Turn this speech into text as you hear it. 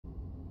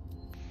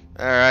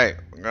Alright,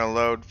 we're gonna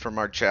load from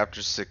our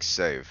chapter 6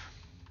 save.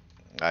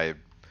 I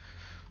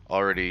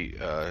already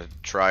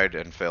tried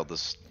and failed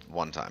this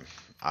one time.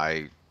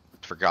 I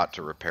forgot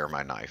to repair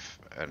my knife,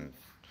 and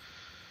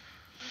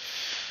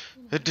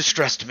it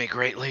distressed me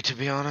greatly, to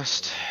be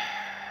honest.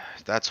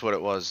 That's what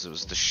it was. It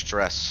was the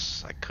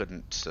stress. I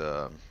couldn't,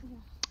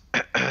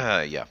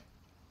 yeah.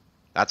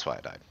 That's why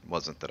I died. It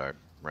wasn't that I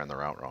ran the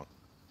route wrong.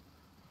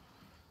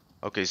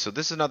 Okay, so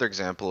this is another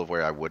example of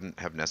where I wouldn't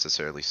have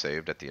necessarily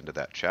saved at the end of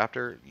that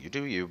chapter. You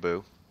do you,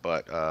 boo.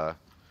 But, so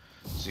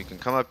you can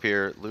come up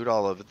here, loot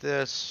all of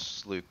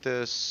this, loot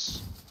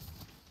this,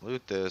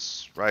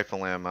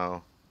 rifle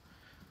ammo.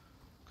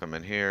 Come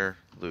in here,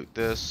 loot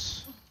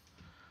this.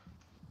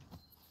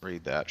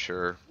 Read that,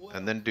 sure.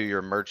 And then do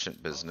your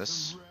merchant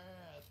business.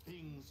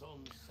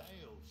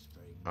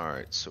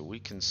 Alright, so we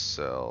can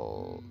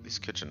sell these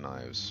kitchen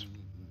knives.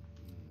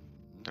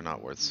 They're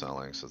not worth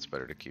selling, so it's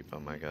better to keep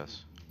them, I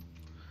guess.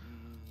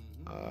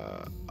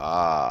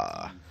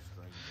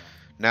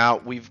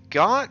 Now, we've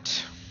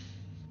got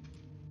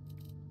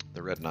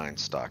the red 9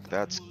 stock.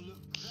 That's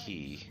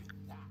key.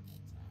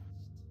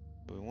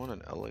 Do we want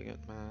an elegant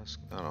mask?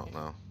 I don't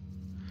know.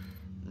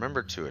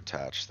 Remember to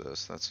attach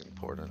this. That's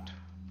important.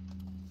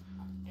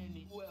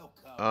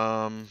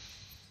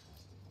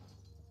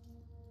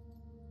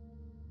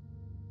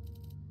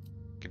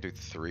 Could do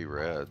 3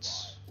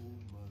 reds.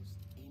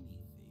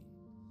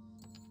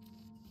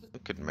 We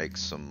could make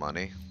some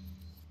money.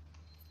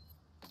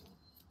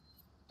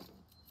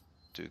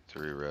 Do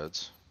 3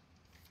 reds.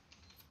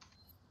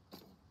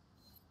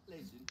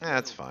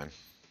 That's fine.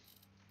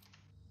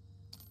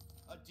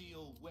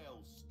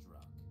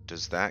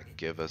 Does that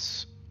give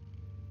us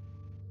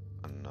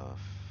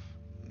enough?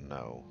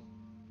 No.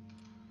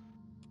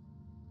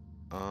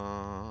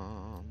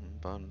 Bum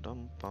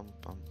bum bum.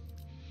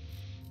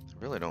 I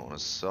really don't want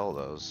to sell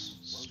those.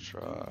 Let's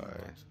try.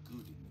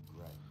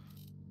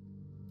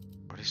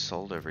 Already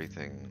sold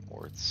everything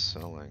worth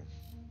selling.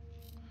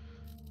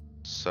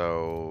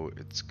 So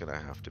it's gonna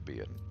have to be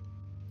an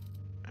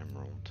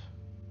emerald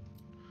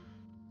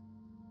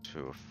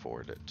to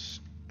afford it.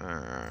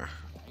 Alright,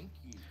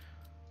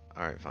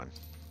 fine.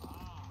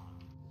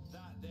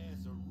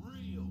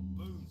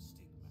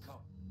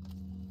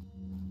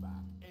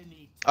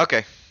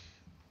 Okay.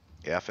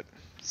 Yeah, if it.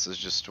 This is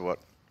just what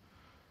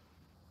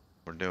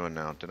we're doing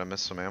now. Did I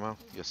miss some ammo?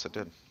 Yes, I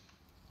did.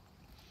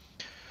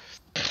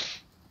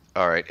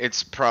 Alright,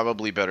 it's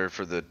probably better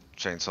for the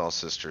Chainsaw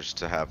Sisters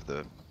to have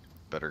the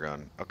better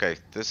gun. Okay,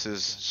 this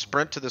is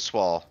sprint to this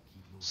wall.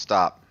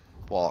 Stop.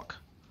 Walk.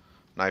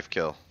 Knife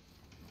kill.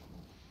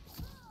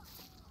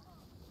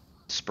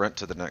 Sprint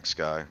to the next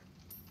guy.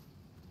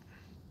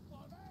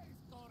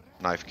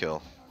 Knife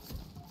kill.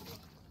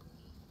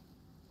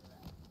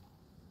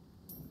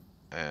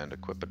 And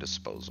equip a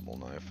disposable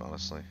knife,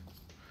 honestly.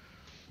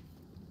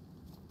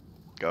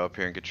 Go up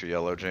here and get your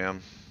yellow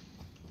jam.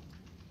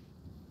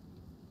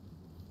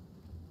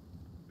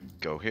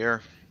 Go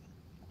here.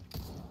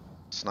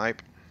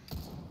 Snipe.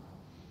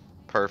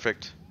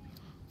 Perfect.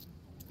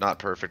 Not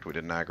perfect, we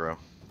didn't aggro.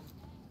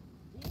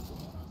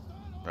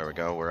 There we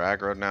go, we're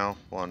aggroed now.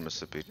 1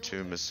 Mississippi,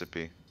 2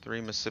 Mississippi,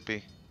 3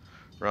 Mississippi.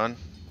 Run.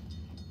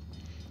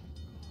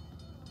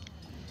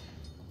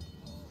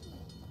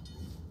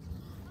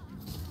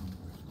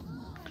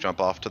 Jump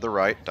off to the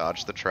right,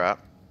 dodge the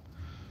trap.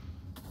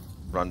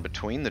 Run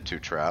between the 2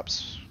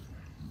 traps.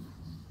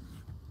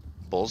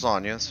 Bull's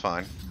on you, it's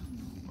fine.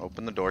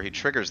 Open the door, he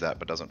triggers that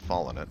but doesn't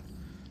fall in it.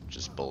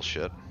 Just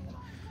bullshit.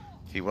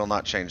 He will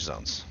not change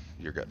zones.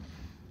 You're good.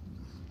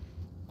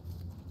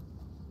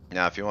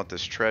 Now if you want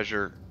this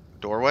treasure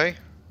doorway,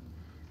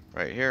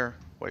 right here,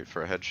 wait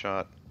for a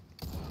headshot.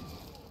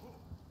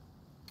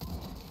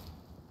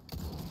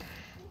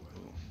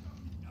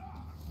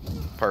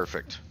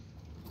 Perfect.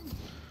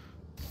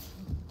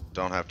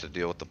 Don't have to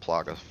deal with the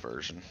Plaga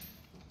version.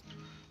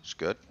 It's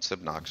good. It's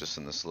obnoxious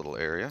in this little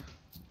area.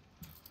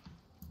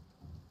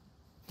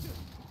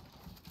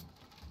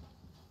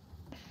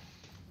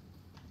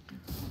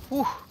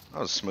 Whew, that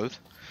was smooth.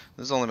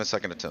 This is only my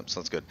 2nd attempt, so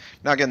that's good.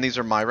 Now again, these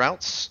are my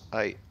routes.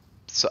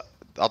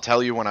 I'll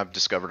tell you when I've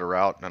discovered a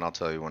route, and I'll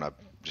tell you when I've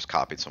just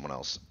copied someone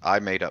else. I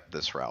made up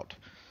this route.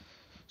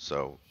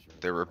 So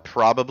there were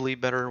probably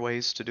better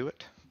ways to do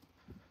it.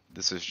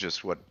 This is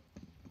just what,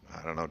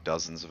 I don't know,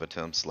 dozens of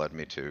attempts led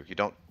me to. You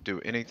don't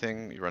do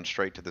anything, you run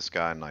straight to this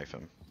guy and knife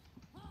him.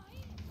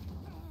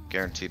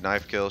 Guaranteed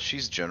knife kill.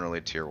 She's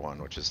generally tier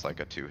 1, which is like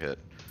a 2-hit,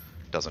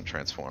 doesn't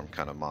transform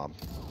kind of mob.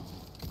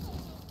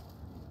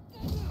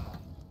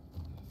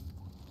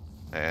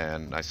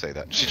 And I say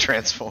that, she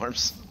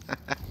transforms.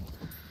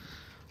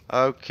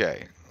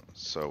 Okay,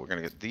 so we're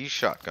gonna get these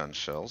shotgun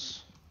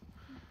shells.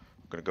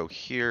 We're gonna go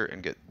here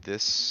and get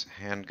this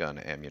handgun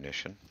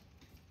ammunition.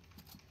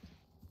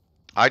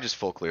 I just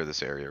full clear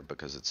this area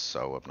because it's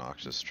so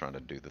obnoxious trying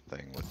to do the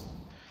thing with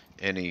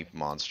any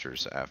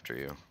monsters after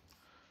you.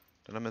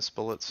 Did I miss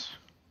bullets?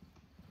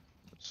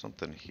 There's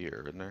something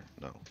here, isn't there?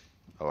 No.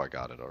 Oh, I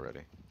got it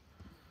already.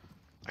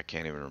 I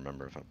can't even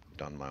remember if I've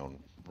done my own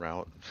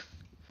route.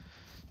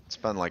 It's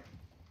been like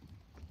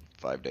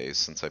 5 days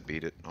since I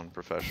beat it on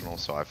professional,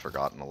 so I've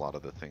forgotten a lot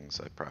of the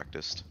things I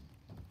practiced.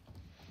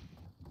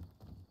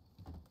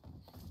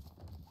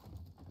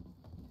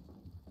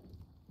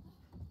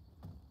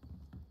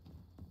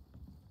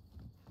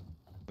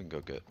 We can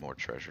go get more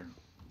treasure.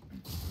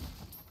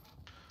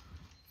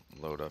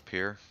 Load up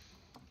here.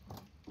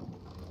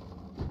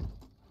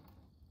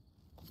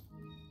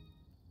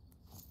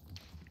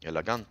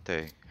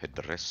 Elegante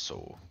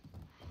hedresso.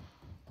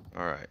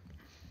 Alright.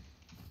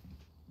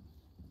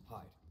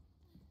 Hide.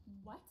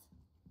 What?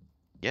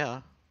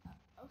 Yeah.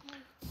 Okay.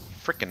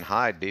 Frickin'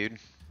 hide, dude.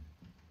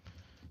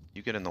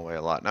 You get in the way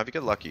a lot. Now, if you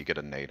get lucky, you get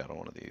a nade out of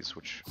one of these,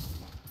 which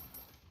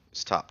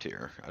is top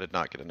tier. I did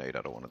not get a nade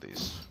out of one of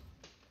these,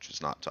 which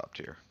is not top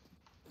tier.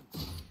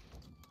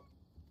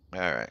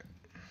 Alright.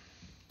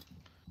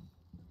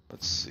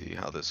 Let's see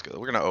how this goes.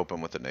 We're gonna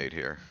open with a nade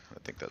here. I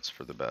think that's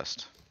for the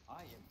best.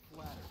 I am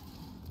flattered.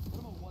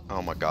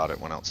 Oh my god, it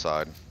went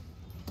outside.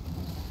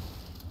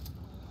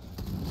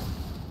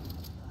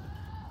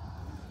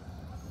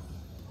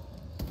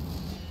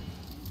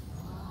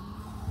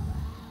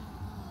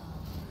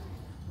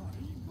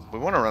 We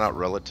want to run out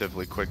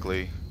relatively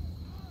quickly.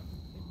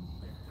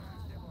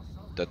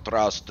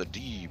 Detrás de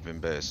ti,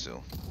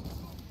 imbécil.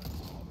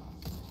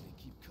 They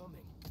keep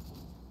coming.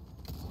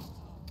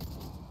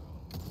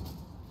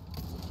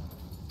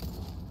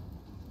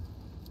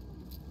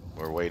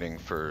 We're waiting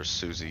for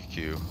Susie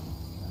Q.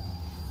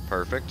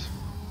 Perfect.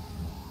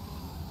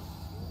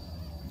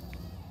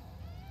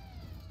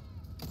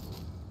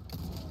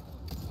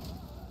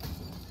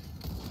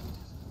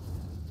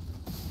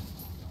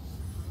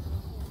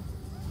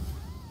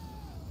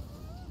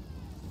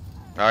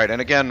 Alright, and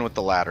again with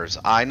the ladders.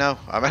 I know,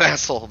 I'm an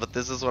asshole, but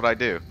this is what I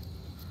do.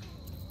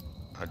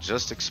 I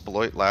just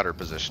exploit ladder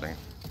positioning.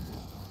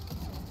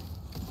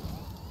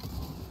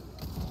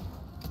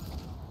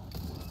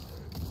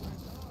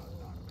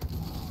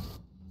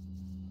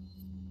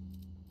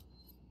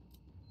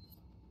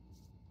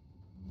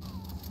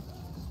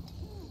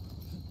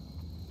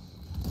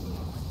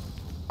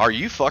 Are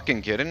you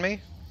fucking kidding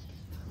me?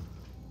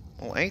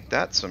 Well, ain't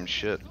that some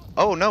shit?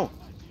 Oh, no!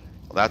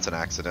 Well, that's an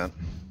accident.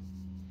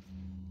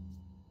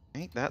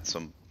 Ain't that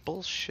some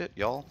bullshit,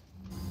 y'all?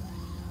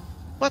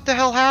 What the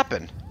hell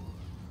happened?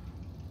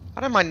 How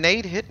did my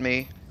nade hit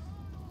me?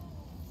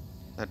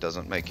 That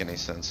doesn't make any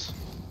sense.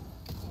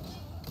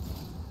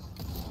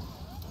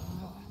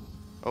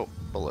 Oh,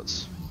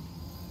 bullets.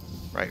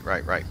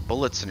 Right.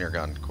 Bullets in your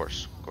gun. Of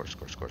course.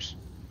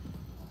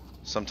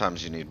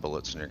 Sometimes you need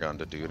bullets in your gun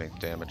to do any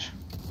damage.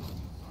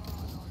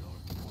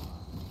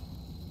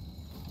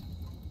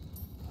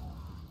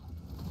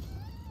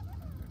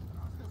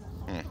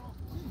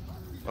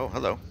 Oh,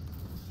 hello.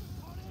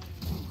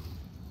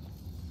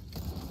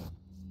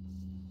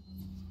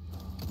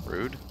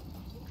 Rude.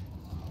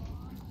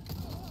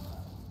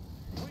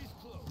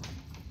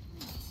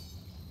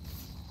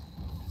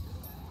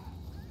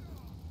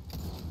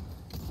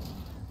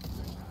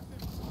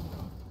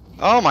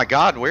 Oh my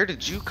god, where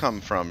did you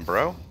come from,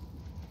 bro?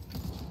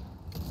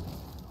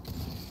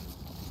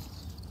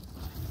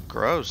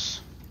 Gross.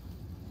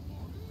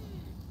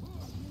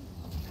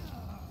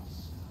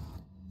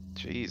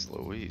 Jeez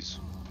Louise.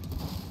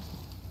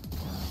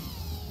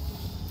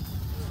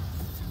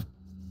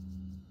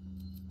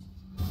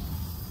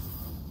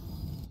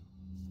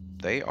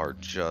 They are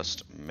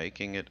just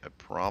making it a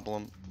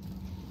problem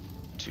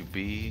to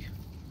be...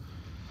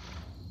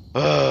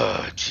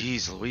 Ugh,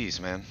 jeez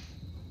Louise, man.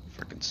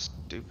 Freaking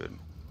stupid.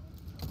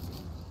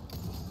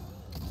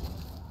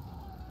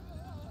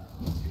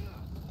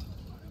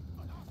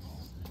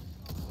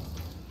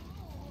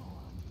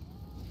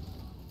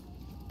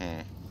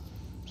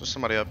 Is there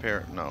somebody up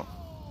here? No.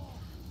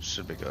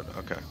 Should be good.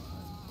 Okay.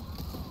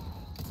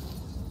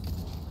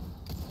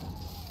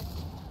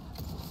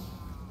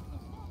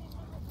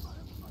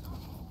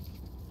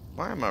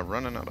 Why am I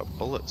running out of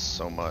bullets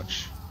so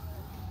much?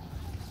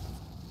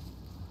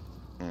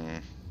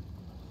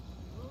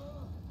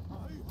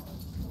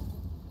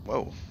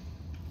 Whoa.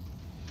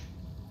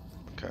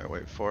 Okay,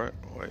 wait for it.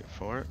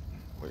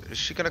 Wait, is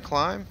she gonna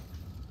climb?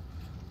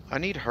 I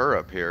need her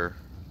up here.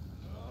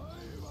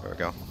 There we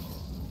go.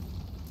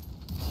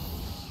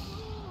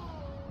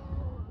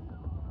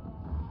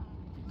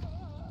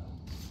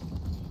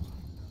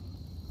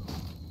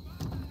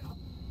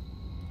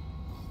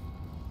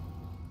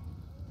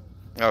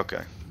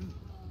 Okay.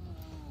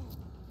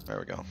 There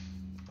we go.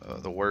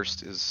 The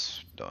worst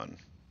is done.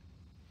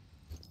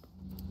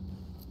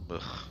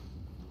 Ugh.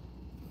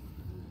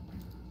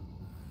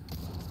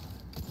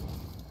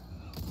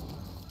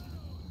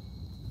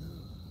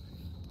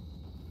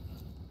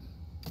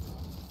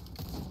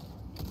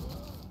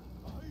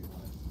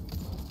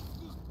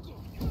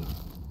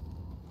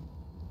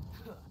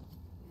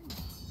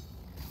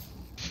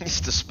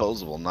 These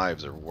disposable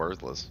knives are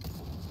worthless.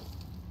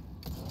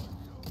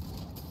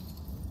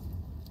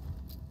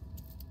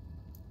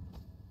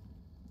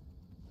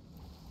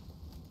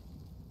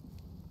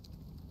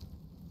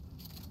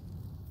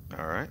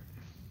 Alright.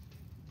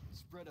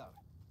 Spread out.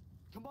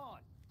 Come on.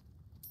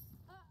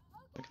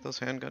 Look at those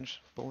handgun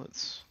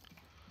bullets.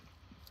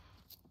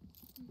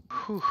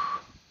 Whew.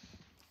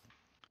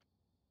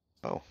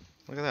 Oh,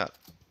 look at that.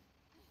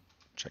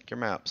 Check your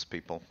maps,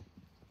 people.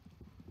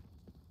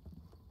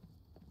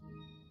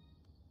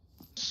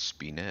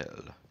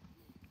 Spinel.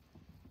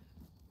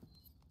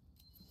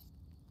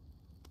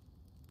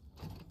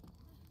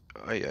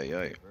 Ay, ay,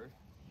 ay. Hurt?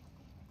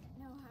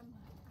 No, I'm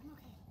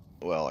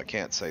okay. Well, I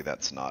can't say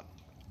that's not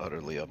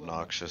utterly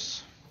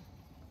obnoxious.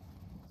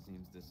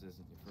 Seems this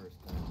isn't your first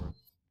time around.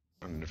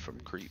 And from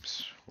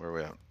creeps. Where are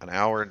we at? An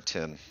hour and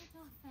 10. I thought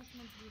that's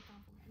meant to be a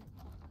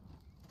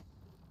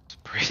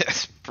compliment.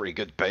 That's pretty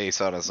good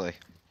pace, honestly.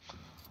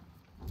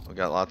 We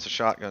got lots of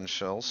shotgun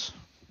shells.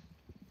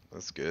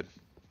 That's good.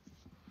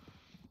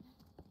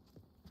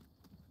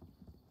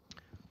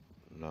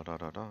 La da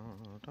da da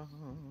da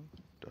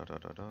da da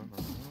da da.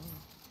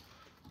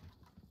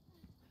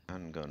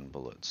 And gun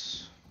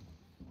bullets.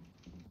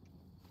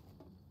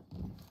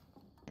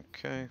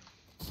 Okay.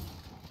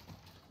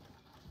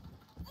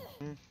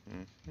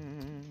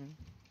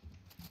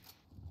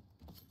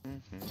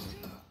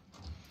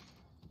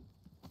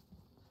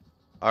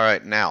 All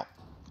right, now.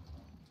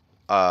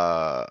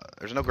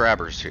 There's no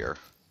grabbers here.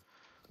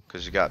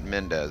 Because you got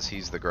Mendez,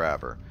 he's the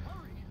grabber.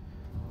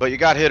 But you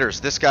got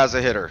hitters. This guy's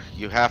a hitter.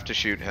 You have to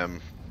shoot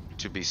him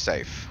to be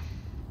safe.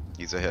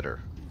 He's a hitter.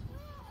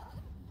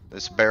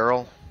 This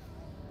barrel,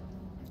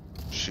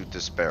 shoot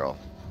this barrel.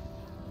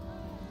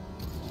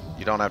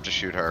 You don't have to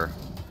shoot her.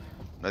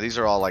 Now these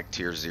are all like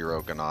tier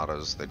 0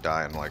 Ganados. They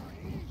die in like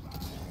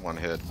one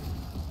hit.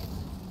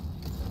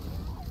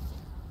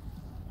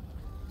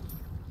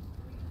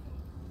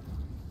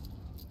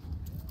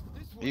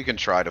 You can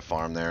try to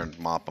farm there and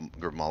mop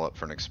them all up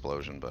for an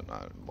explosion, but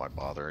why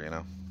bother, you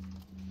know?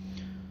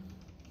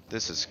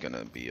 This is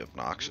gonna be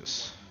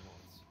obnoxious.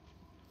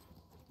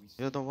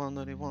 You're the one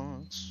that he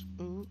wants.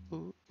 Ooh,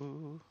 ooh,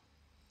 ooh.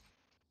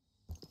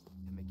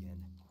 Him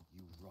again.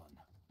 You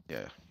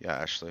run. Yeah,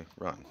 Ashley,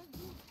 run.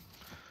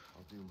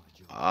 I'll do my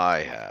job. I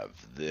have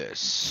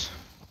this.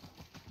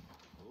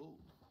 Oh,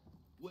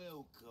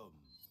 welcome.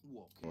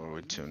 What can What are we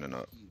I do tuning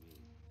up? for you?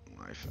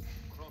 Knifing.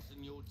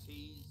 Crossing your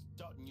T's,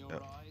 dotting your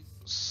Yep. I's.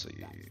 Let's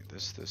see.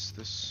 This,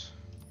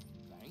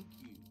 Thank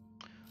you.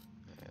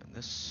 and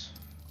this.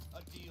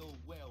 A deal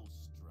well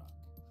struck.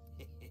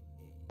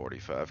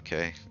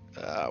 45k.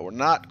 We're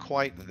not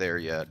quite there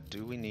yet.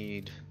 Do we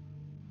need...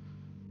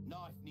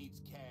 Knife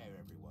needs care,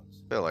 everyone.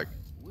 I feel like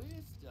We're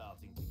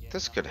starting to get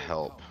this the could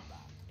whole help. combat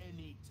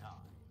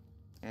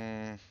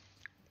anytime.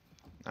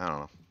 I don't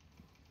know.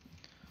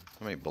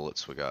 How many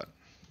bullets we got?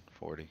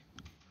 40.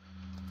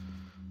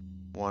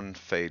 One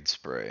fade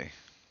spray.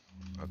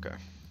 Okay.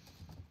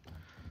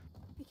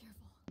 Be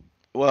careful.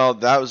 Well,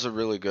 that was a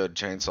really good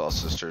Chainsaw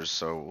Sisters,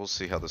 so we'll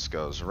see how this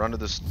goes. Run to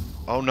this...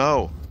 Oh,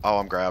 no! Oh,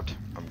 I'm grabbed.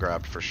 I'm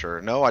grabbed for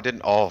sure. No, I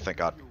didn't. Oh, thank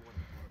God.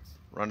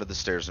 Run to the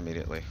stairs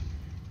immediately.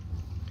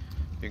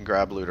 You can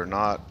grab loot or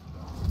not.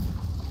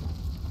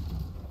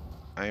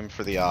 Aim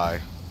for the eye.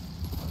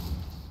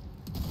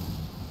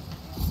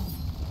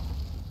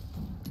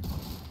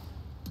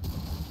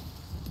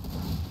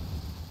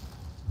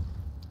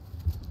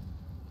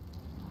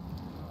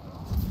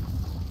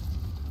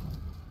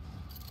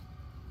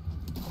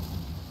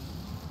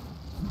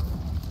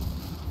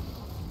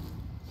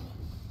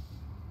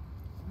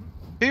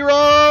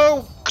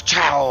 Hero!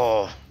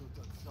 Ka-chow!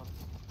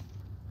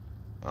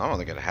 I don't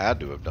think it had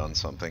to have done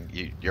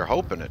something. You're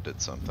hoping it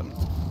did something.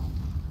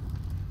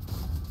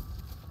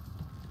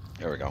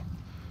 There we go.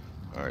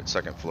 Alright,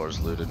 second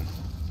floor's looted.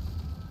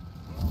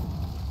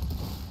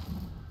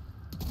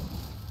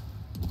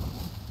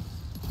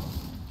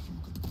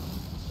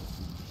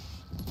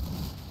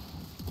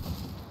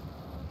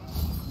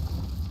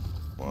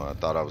 Well, I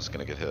thought I was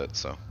gonna get hit,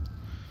 so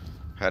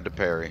had to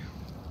parry.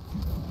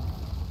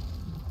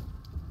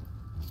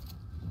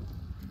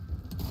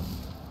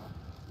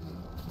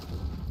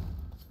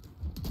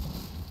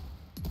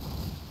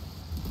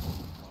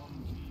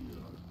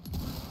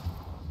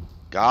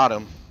 Got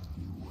him.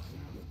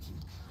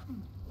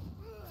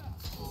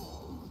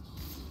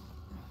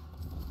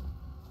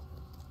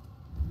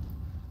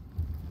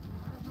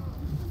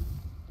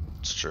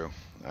 It's true.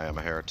 I am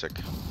a heretic.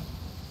 Guess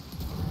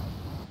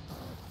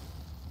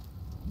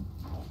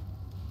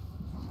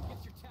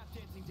your tap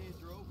dancing days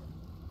are over.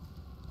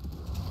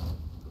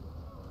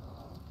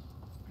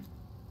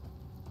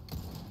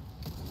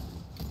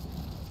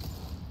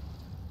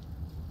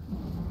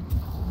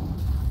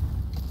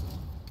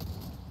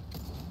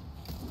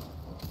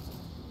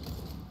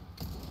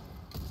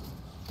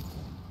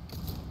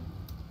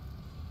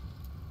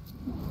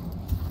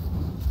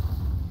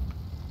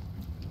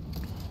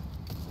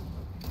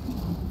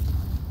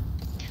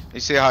 You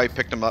see how he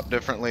picked him up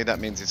differently? That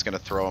means he's going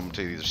to throw him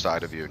to either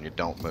side of you and you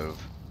don't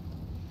move.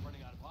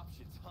 Running out of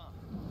options, huh?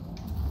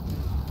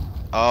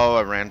 Oh,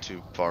 I ran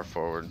too far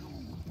forward.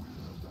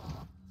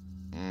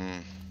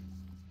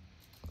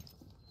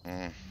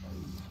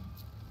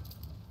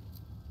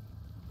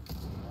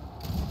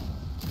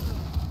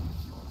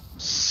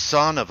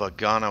 Son of a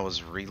gun, I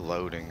was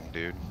reloading,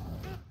 dude.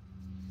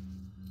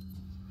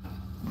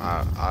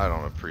 I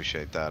don't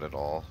appreciate that at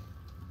all.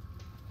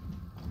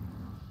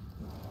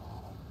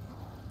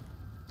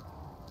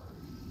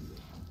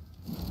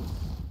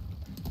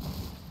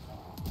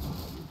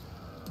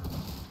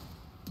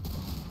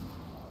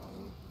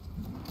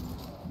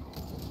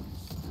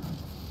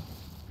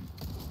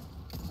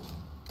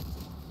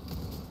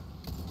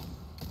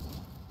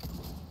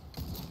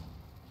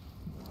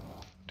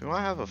 Do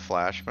I have a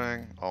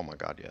flashbang? Oh my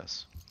god,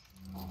 yes.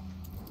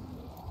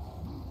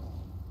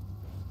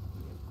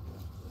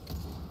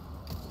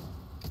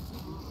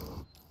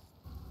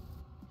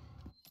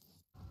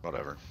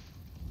 Whatever.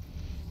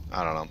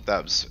 I don't know.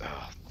 That was...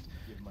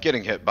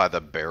 getting hit by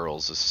the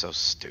barrels is so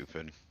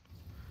stupid.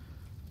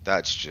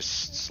 That's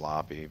just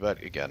sloppy.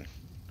 But again,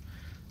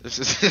 this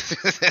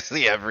is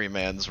the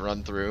everyman's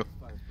run through.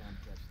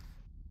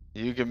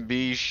 You can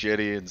be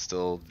shitty and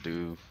still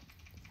do...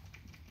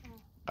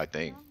 I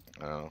think.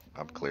 I don't know.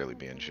 I'm clearly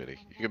being shitty.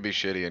 You can be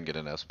shitty and get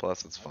an S+,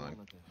 it's fine.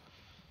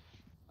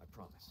 I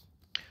promise.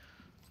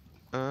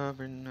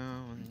 Every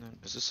now and then.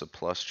 Is this a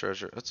plus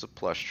treasure? It's a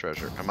plus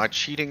treasure. Am I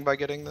cheating by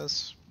getting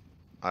this?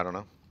 I don't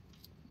know.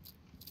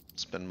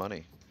 Spend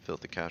money.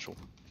 Filthy casual.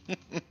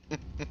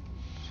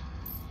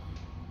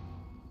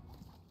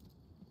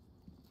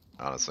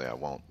 Honestly, I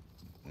won't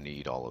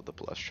need all of the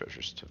plus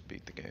treasures to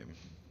beat the game.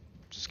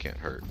 Just can't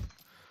hurt.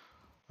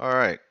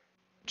 Alright.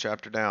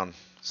 Chapter down.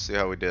 See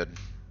how we did.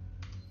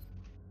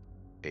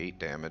 8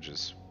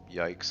 damages.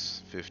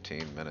 Yikes.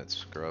 15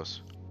 minutes. Gross.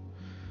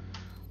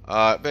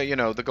 But you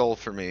know, the goal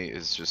for me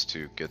is just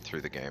to get through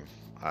the game.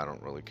 I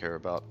don't really care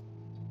about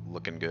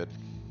looking good.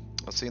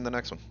 I'll see you in the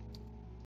next one.